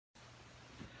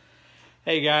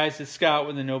Hey guys, it's Scott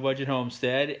with the No Budget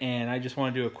Homestead, and I just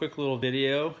want to do a quick little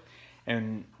video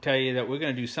and tell you that we're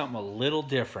going to do something a little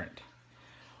different.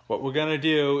 What we're going to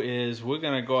do is we're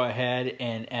going to go ahead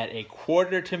and at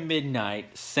 1:45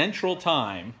 Central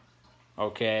Time,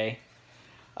 okay,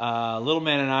 Little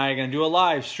Man and I are going to do a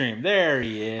live stream. There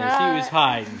he is. He was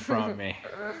hiding from me.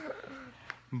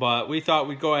 But we thought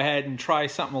we'd go ahead and try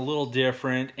something a little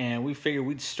different, and we figured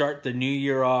we'd start the new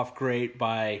year off great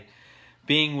by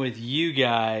being with you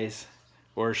guys,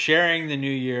 or sharing the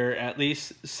new year, at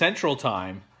least Central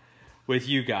Time, with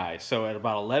you guys. So at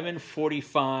about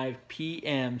 11:45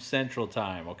 p.m. Central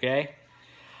Time, okay?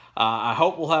 I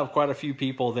hope we'll have quite a few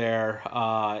people there,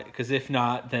 because if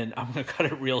not, then I'm going to cut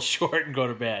it real short and go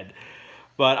to bed.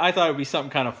 But I thought it would be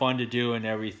something kind of fun to do and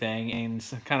everything, and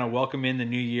kind of welcome in the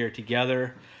new year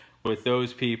together with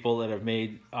those people that have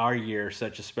made our year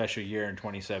such a special year in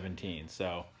 2017.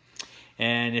 So,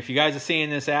 and if you guys are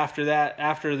seeing this after that,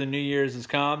 after the New Year's has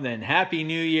come, then Happy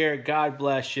New Year, God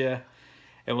bless you,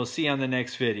 and we'll see you on the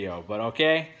next video. But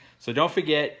okay, so don't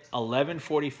forget,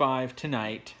 11:45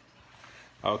 tonight,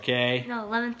 okay? No,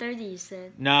 11:30 you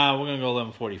said. Nah, we're going to go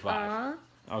 11:45,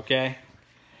 okay?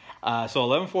 So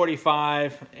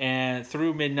 11:45 and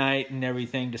through midnight and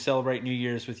everything to celebrate New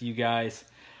Year's with you guys.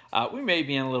 We may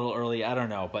be in a little early, I don't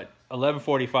know, but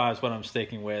 11:45 is what I'm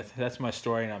sticking with. That's my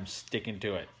story, and I'm sticking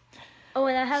to it. Oh,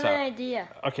 and I have an idea.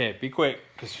 Okay, be quick,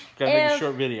 because we've got to make a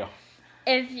short video.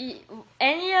 If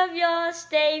any of y'all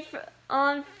stay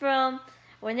on from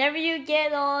whenever you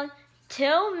get on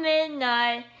till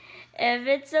midnight, if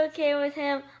it's okay with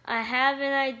him, I have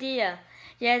an idea.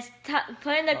 Yes,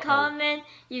 put in the comment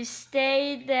you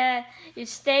stay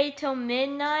till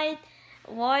midnight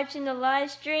watching the live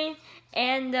stream,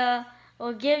 and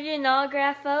we'll give you an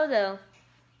autograph photo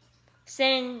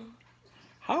saying.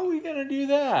 How are we gonna do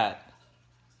that?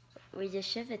 We just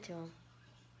ship it to him.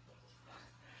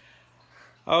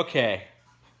 Okay,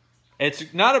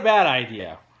 it's not a bad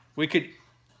idea. We could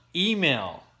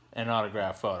email an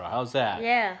autograph photo. How's that?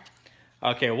 Yeah.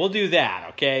 Okay, we'll do that,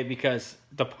 okay? Because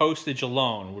the postage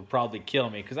alone would probably kill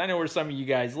me, because I know where some of you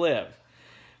guys live.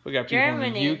 We got people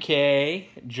in the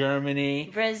UK,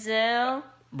 Germany, Brazil,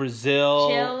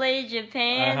 Chile,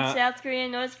 Japan, South Korea,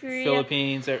 North Korea,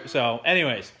 Philippines. So,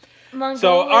 anyways. Mongolia,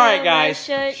 so, all right, guys.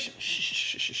 Russia,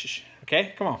 shh.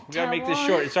 Okay, come on. We got to make this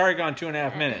short. It's already gone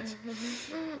 2.5 minutes.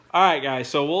 All right, guys.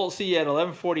 So, we'll see you at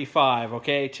 11:45,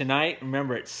 okay? Tonight,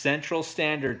 remember, it's Central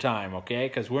Standard Time, okay?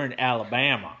 Because we're in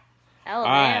Alabama. All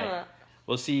right.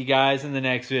 We'll see you guys in the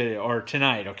next video, or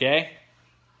tonight, okay?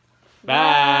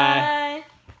 Bye.